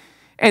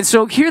 And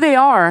so here they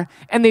are,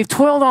 and they've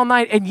toiled all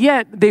night, and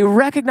yet they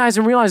recognize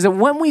and realize that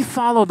when we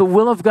follow the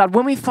will of God,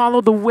 when we follow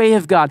the way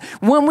of God,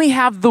 when we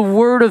have the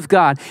Word of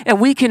God,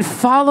 and we can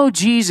follow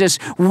Jesus,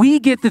 we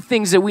get the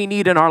things that we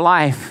need in our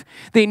life.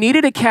 They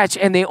needed a catch,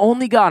 and they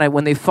only got it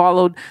when they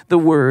followed the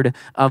word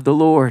of the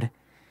Lord.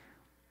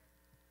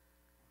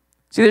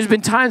 See, there's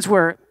been times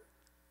where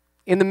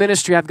in the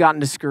ministry I've gotten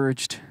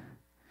discouraged.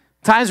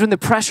 Times when the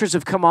pressures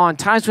have come on.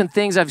 Times when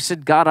things I've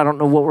said, God, I don't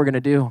know what we're going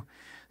to do.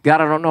 God,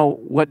 I don't know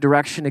what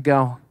direction to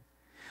go.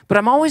 But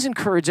I'm always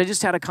encouraged. I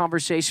just had a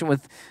conversation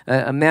with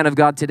a man of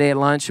God today at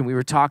lunch, and we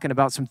were talking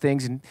about some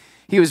things, and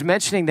he was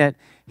mentioning that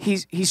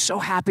he's so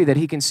happy that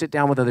he can sit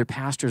down with other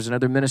pastors and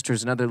other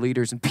ministers and other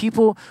leaders and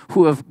people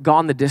who have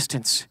gone the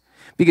distance.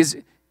 Because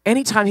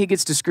anytime he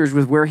gets discouraged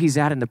with where he's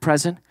at in the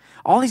present,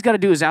 all he's got to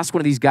do is ask one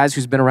of these guys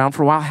who's been around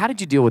for a while, how did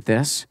you deal with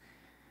this?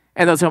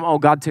 And they'll tell him, oh,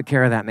 God took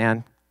care of that,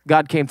 man.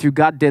 God came through.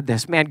 God did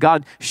this. Man,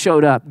 God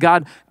showed up.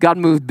 God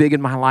moved big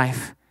in my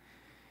life.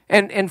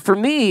 And for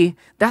me,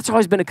 that's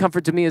always been a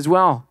comfort to me as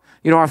well.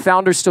 You know, our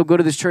founders still go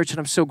to this church, and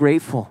I'm so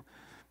grateful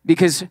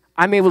because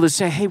I'm able to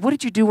say, hey, what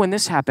did you do when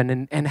this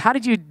happened? And how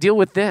did you deal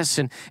with this?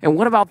 And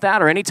what about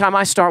that? Or anytime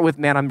I start with,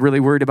 man, I'm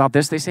really worried about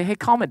this, they say, hey,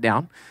 calm it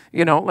down.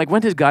 You know, like,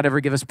 when does God ever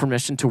give us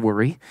permission to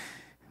worry?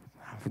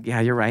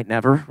 Yeah, you're right,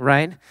 never,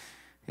 right?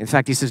 In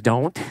fact, he says,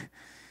 don't.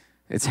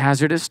 It's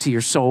hazardous to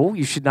your soul.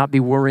 You should not be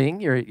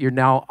worrying. You're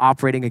now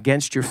operating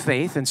against your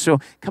faith. And so,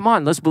 come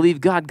on, let's believe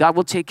God. God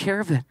will take care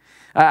of it.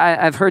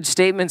 I've heard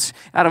statements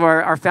out of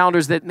our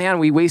founders that, man,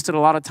 we wasted a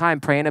lot of time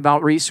praying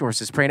about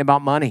resources, praying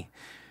about money,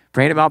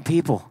 praying about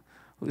people.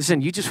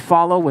 Listen, you just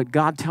follow what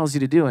God tells you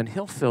to do, and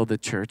he'll fill the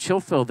church. He'll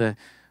fill the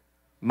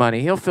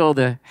money. He'll fill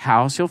the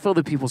house. He'll fill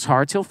the people's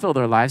hearts. He'll fill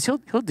their lives. He'll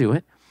do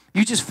it.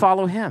 You just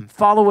follow him.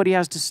 Follow what he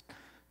has to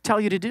tell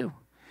you to do.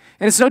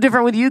 And it's no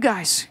different with you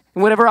guys.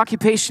 In whatever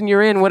occupation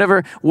you're in,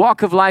 whatever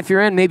walk of life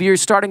you're in, maybe you're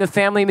starting a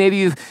family, maybe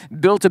you've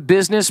built a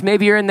business,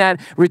 maybe you're in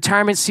that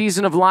retirement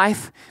season of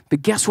life.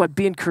 But guess what?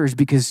 Be encouraged,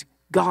 because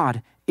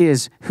God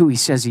is who he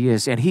says he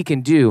is, and he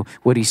can do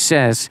what he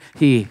says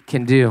he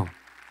can do.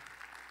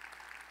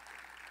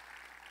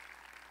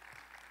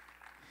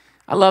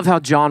 I love how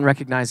John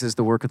recognizes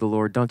the work of the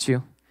Lord, don't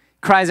you?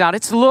 cries out,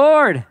 it's the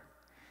Lord.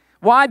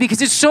 Why?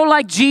 Because it's so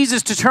like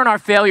Jesus to turn our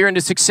failure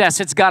into success.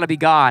 It's got to be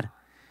God.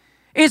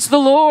 It's the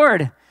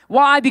Lord.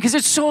 Why? Because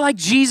it's so like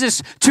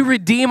Jesus to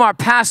redeem our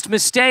past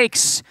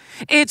mistakes.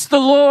 It's the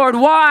Lord.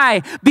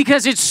 Why?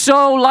 Because it's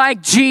so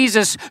like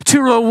Jesus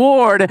to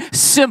reward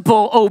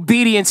simple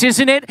obedience,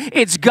 isn't it?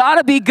 It's got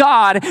to be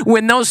God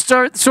when those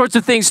sorts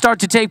of things start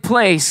to take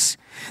place.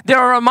 There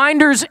are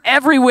reminders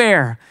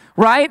everywhere,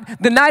 right?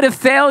 The night of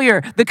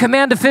failure, the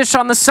command to fish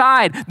on the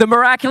side, the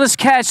miraculous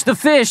catch, the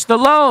fish, the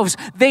loaves.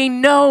 They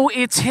know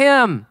it's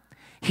Him.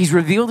 He's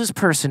revealed His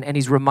person and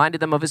He's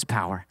reminded them of His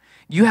power.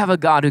 You have a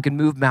God who can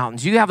move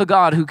mountains. You have a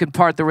God who can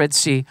part the Red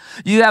Sea.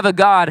 You have a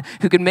God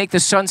who can make the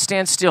sun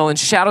stand still and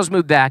shadows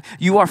move back.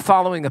 You are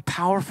following a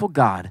powerful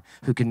God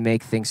who can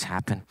make things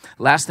happen.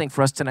 Last thing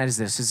for us tonight is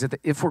this, is that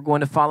if we're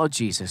going to follow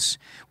Jesus,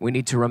 we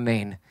need to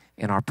remain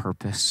in our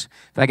purpose.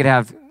 If I could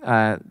have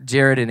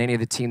Jared and any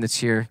of the team that's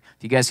here,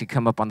 if you guys could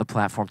come up on the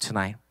platform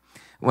tonight.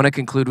 I want to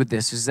conclude with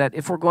this, is that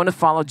if we're going to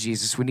follow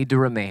Jesus, we need to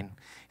remain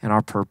in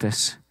our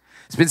purpose.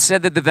 It's been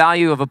said that the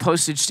value of a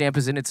postage stamp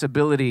is in its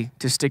ability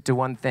to stick to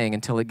one thing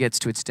until it gets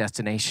to its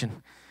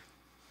destination.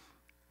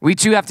 We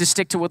too have to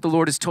stick to what the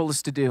Lord has told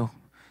us to do.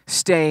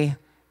 Stay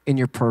in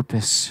your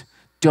purpose.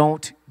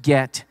 Don't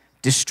get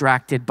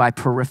distracted by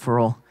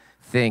peripheral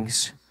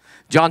things.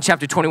 John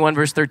chapter 21,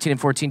 verse 13 and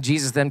 14,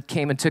 Jesus then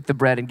came and took the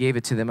bread and gave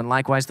it to them, and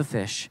likewise the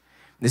fish.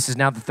 This is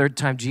now the third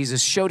time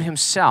Jesus showed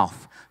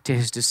Himself to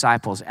His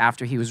disciples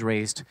after He was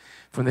raised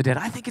from the dead.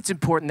 I think it's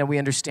important that we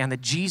understand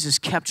that Jesus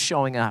kept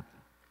showing up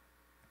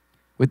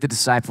with the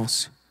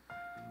disciples.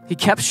 He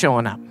kept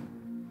showing up.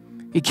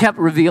 He kept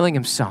revealing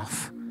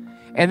Himself.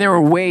 And there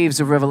were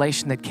waves of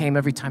revelation that came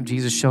every time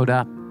Jesus showed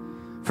up.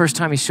 First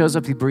time He shows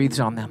up, He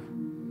breathes on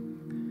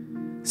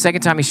them.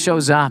 Second time He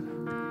shows up,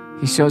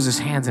 He shows His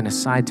hands and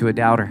His side to a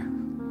doubter.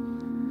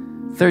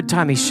 Third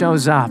time He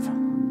shows up,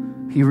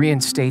 He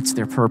reinstates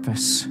their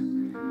purpose.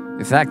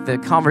 In fact, the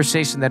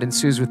conversation that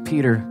ensues with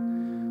Peter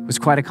was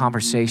quite a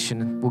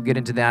conversation. We'll get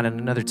into that in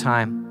another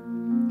time.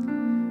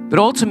 But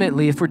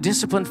ultimately, if we're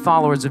disciplined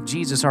followers of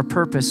Jesus, our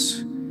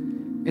purpose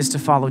is to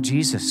follow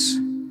Jesus.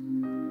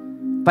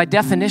 By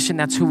definition,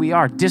 that's who we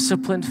are,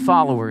 disciplined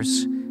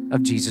followers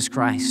of Jesus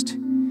Christ.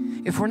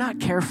 If we're not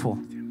careful,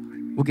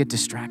 we'll get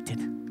distracted.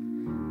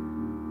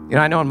 You know,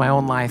 I know in my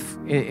own life,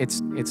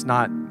 it's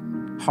not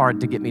hard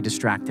to get me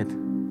distracted.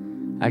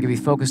 I can be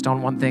focused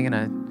on one thing in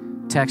a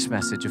text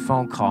message, a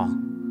phone call,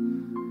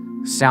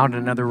 sound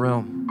in another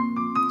room,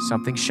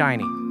 something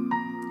shiny,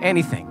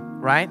 anything,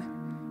 right?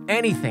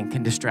 Anything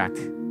can distract.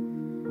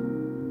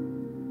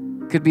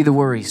 Could be the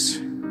worries,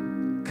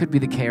 could be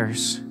the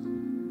cares.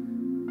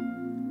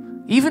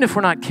 Even if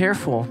we're not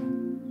careful,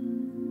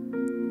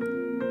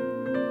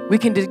 we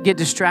can get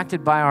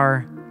distracted by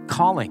our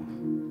calling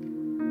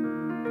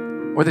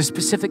or the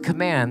specific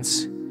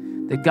commands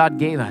that God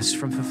gave us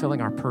from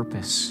fulfilling our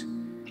purpose.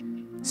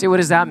 See, what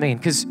does that mean?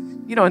 Because,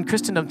 you know, in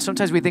Christendom,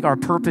 sometimes we think our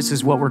purpose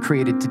is what we're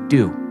created to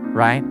do,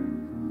 right?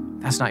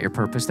 That's not your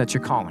purpose, that's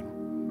your calling.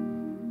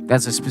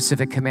 That's a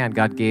specific command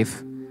God gave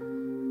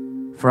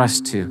for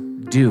us to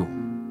do.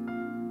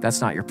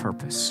 That's not your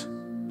purpose.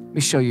 Let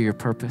me show you your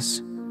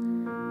purpose.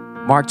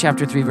 Mark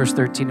chapter 3, verse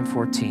 13 and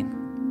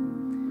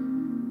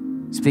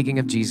 14. Speaking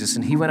of Jesus,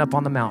 and He went up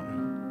on the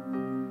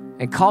mountain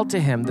and called to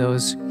Him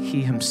those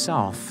He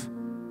Himself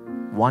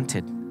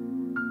wanted,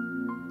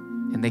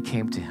 and they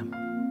came to Him.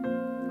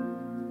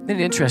 Isn't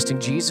it interesting?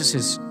 Jesus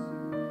is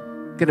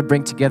going to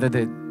bring together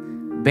the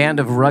band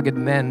of rugged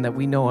men that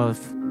we know of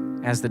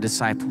as the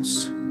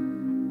disciples,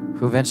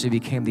 who eventually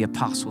became the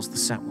apostles, the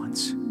sent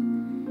ones.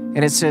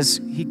 And it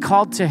says, He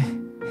called to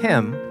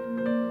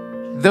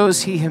Him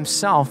those He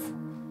Himself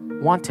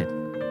wanted.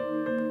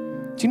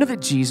 Do you know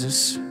that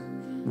Jesus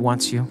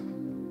wants you?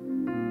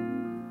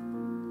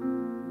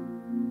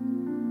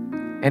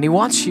 And He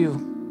wants you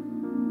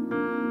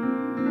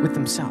with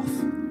Himself.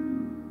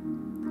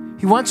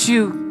 He wants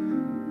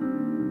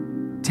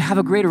you to have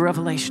a greater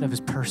revelation of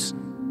His person.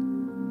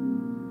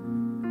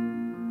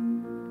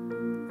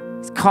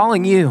 He's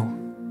calling you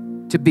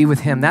to be with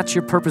Him. That's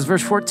your purpose.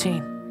 Verse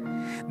 14.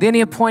 Then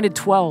He appointed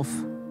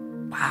 12.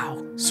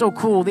 Wow, so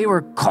cool. They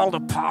were called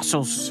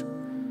apostles,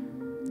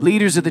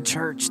 leaders of the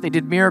church. They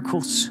did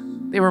miracles.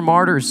 They were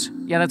martyrs.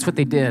 Yeah, that's what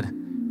they did.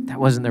 That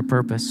wasn't their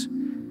purpose.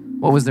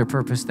 What was their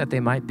purpose? That they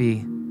might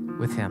be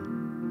with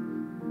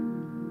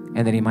Him,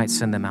 and that He might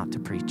send them out to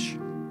preach.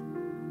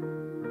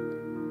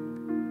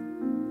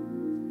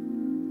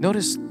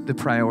 Notice the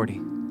priority.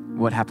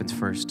 What happens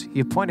first? He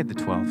appointed the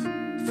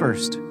 12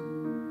 first,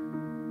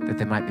 that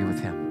they might be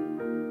with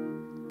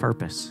Him.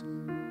 Purpose.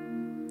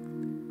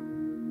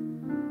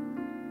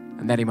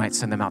 And that He might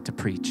send them out to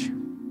preach.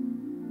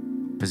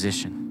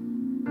 Position.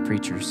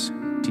 Preachers,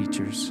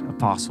 teachers,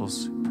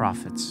 apostles,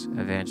 prophets,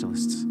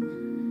 evangelists.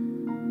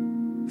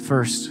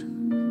 First,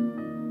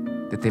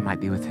 that they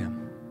might be with Him.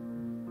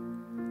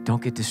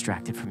 Don't get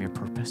distracted from your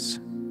purpose.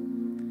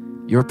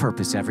 Your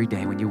purpose every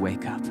day when you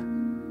wake up,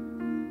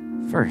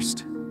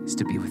 first, is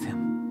to be with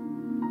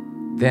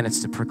Him. Then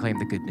it's to proclaim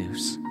the good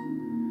news.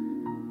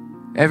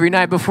 Every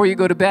night before you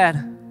go to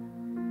bed,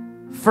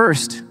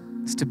 first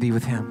is to be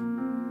with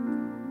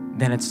him.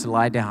 Then it's to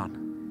lie down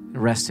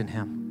and rest in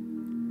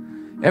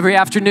him. Every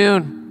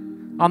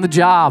afternoon, on the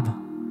job,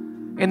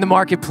 in the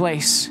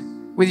marketplace,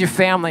 with your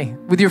family,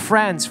 with your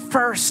friends,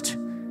 first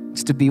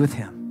it's to be with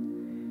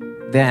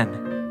him.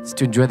 Then it's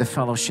to enjoy the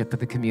fellowship of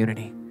the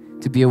community,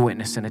 to be a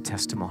witness and a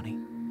testimony.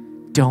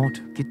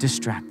 Don't get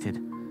distracted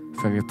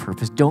from your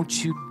purpose.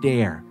 Don't you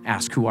dare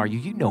ask, who are you?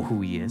 You know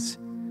who he is.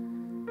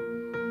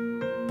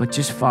 But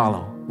just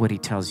follow what he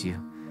tells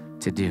you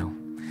to do.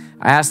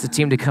 I asked the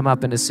team to come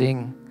up and to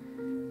sing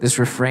this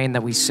refrain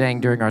that we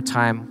sang during our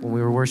time when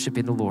we were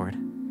worshiping the Lord.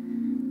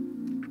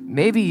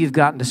 Maybe you've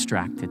gotten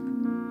distracted.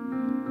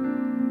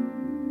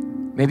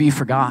 Maybe you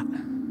forgot.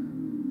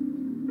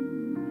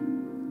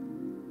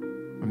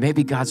 Or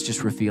maybe God's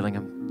just revealing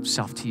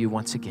himself to you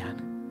once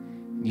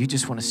again. You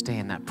just want to stay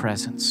in that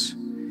presence.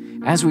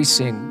 As we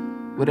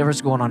sing,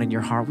 whatever's going on in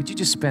your heart, would you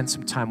just spend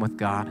some time with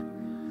God?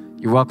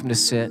 You're welcome to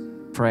sit,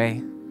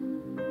 pray.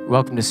 You're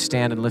welcome to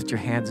stand and lift your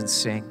hands and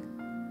sing.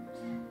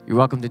 You're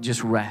welcome to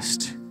just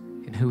rest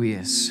in who he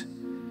is.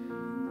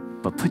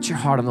 But put your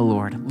heart on the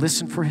Lord.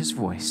 Listen for his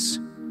voice,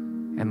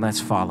 and let's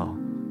follow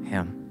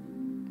him.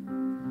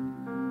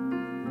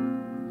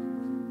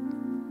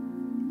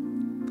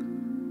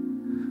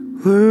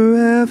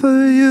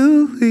 Wherever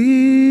you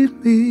lead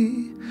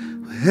me,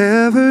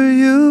 wherever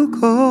you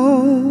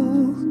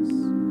go,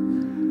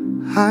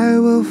 I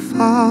will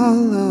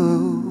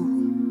follow.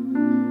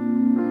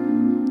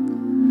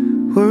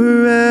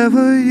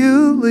 Wherever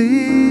you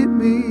lead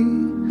me,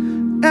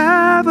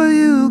 wherever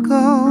you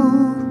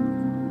go,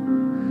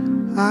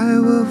 I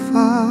will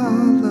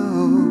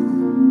follow.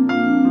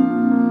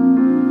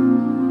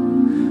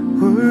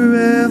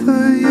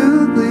 Wherever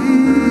you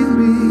lead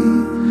me,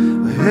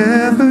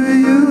 wherever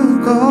you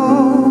go,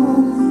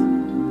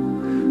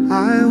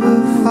 I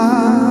will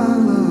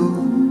follow.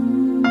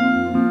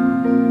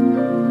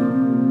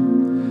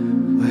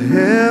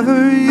 Wherever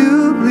you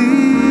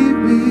lead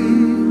me,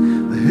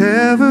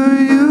 wherever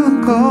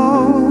you go,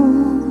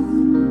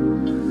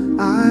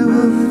 I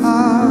will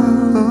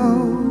follow.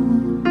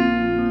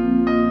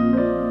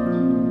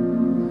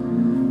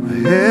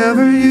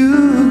 Wherever you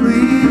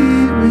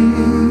lead me,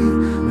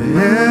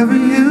 wherever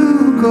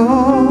you go,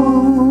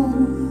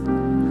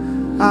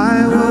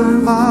 I will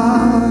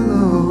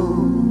follow.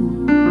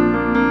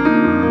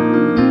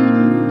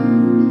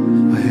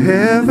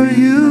 Wherever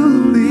you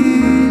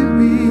lead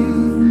me,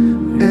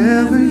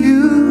 wherever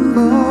you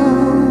go,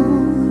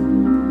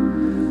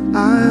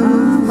 I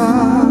will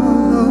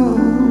follow.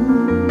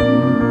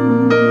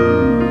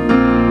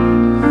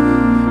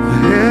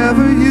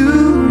 Wherever you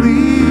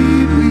lead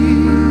me,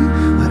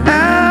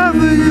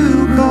 wherever you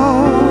go,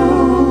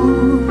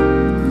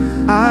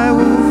 I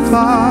will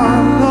follow.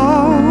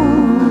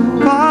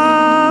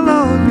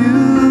 Follow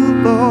you,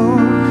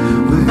 Lord.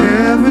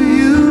 Wherever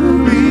you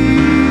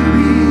lead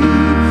me,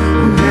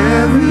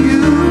 wherever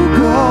you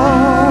go,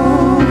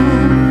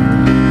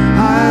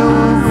 I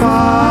will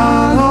follow.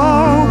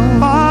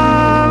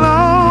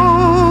 Follow.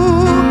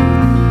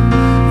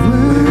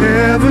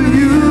 Wherever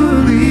you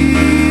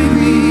lead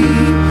me,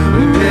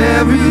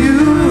 wherever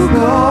you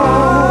go,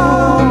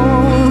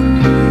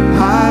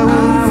 I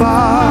will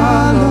follow.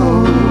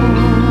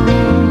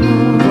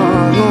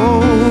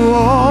 Follow.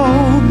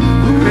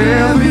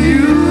 Wherever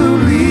you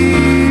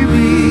lead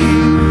me,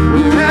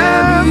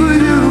 wherever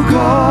you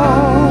go,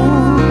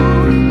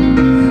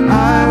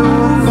 I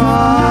will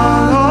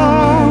follow.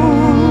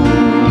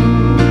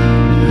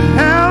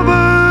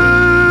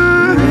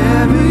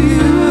 Wherever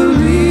you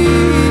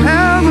lead,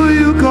 wherever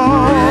you go,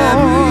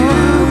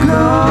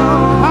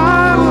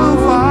 I will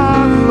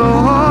follow.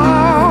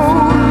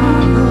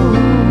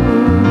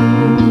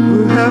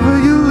 Wherever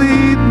you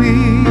lead me,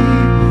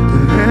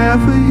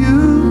 wherever you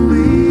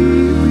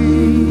lead me,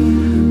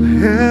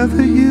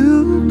 wherever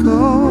you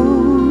go,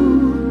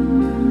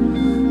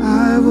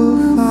 I will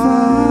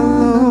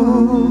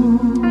follow.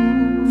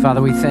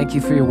 Father, we thank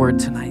you for your word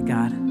tonight,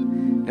 God.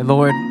 And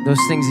Lord, those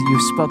things that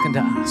you've spoken to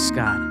us,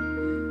 God,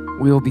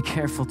 we will be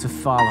careful to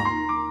follow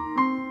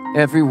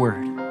every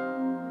word.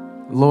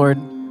 Lord,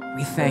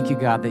 we thank you,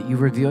 God, that you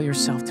reveal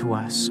yourself to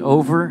us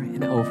over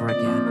and over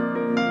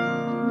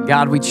again.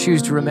 God, we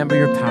choose to remember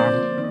your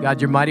power. God,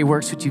 your mighty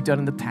works which you've done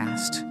in the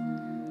past.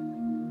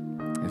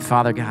 And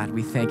Father God,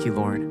 we thank you,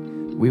 Lord.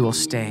 We will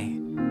stay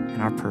in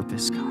our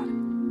purpose,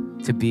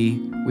 God, to be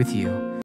with you.